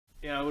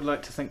Yeah, I would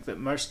like to think that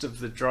most of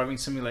the driving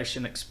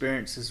simulation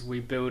experiences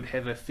we build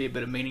have a fair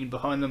bit of meaning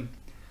behind them.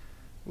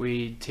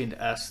 We tend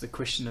to ask the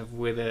question of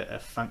whether a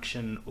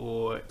function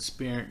or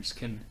experience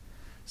can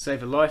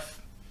save a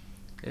life.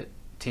 It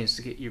tends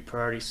to get your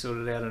priorities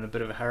sorted out in a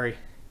bit of a hurry.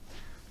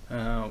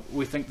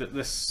 We think that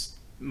this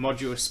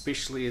module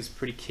especially is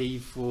pretty key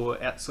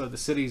for outside the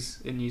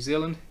cities in New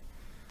Zealand.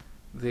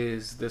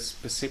 There's this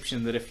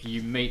perception that if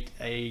you meet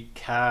a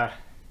car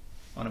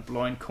on a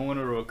blind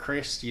corner or a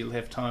crest, you'll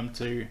have time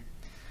to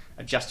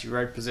adjust your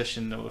road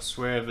position or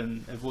swerve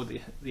and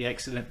avoid the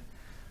accident.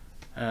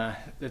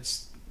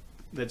 That's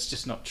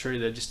just not true.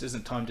 There just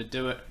isn't time to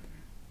do it.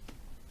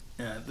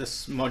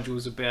 This module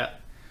is about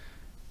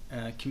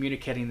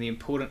communicating the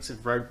importance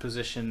of road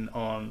position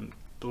on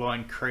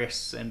blind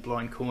crests and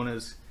blind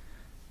corners,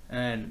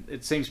 and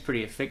it seems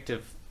pretty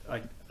effective.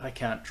 I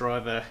can't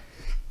drive a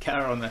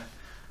car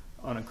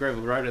on a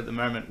gravel road at the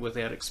moment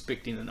without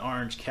expecting an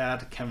orange car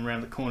to come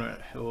around the corner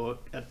or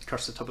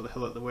across the top of the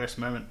hill at the worst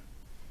moment.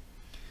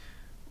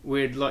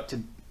 We'd like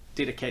to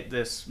dedicate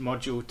this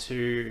module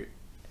to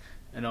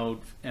an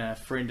old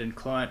friend and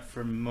client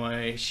from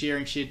my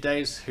sharing shed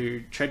days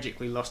who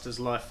tragically lost his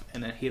life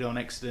in a head-on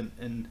accident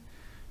in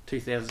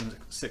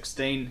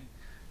 2016,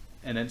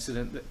 an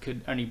incident that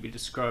could only be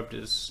described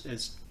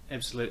as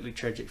absolutely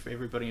tragic for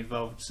everybody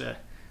involved. So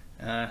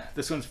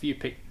this one's for you,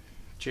 Pete.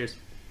 Cheers.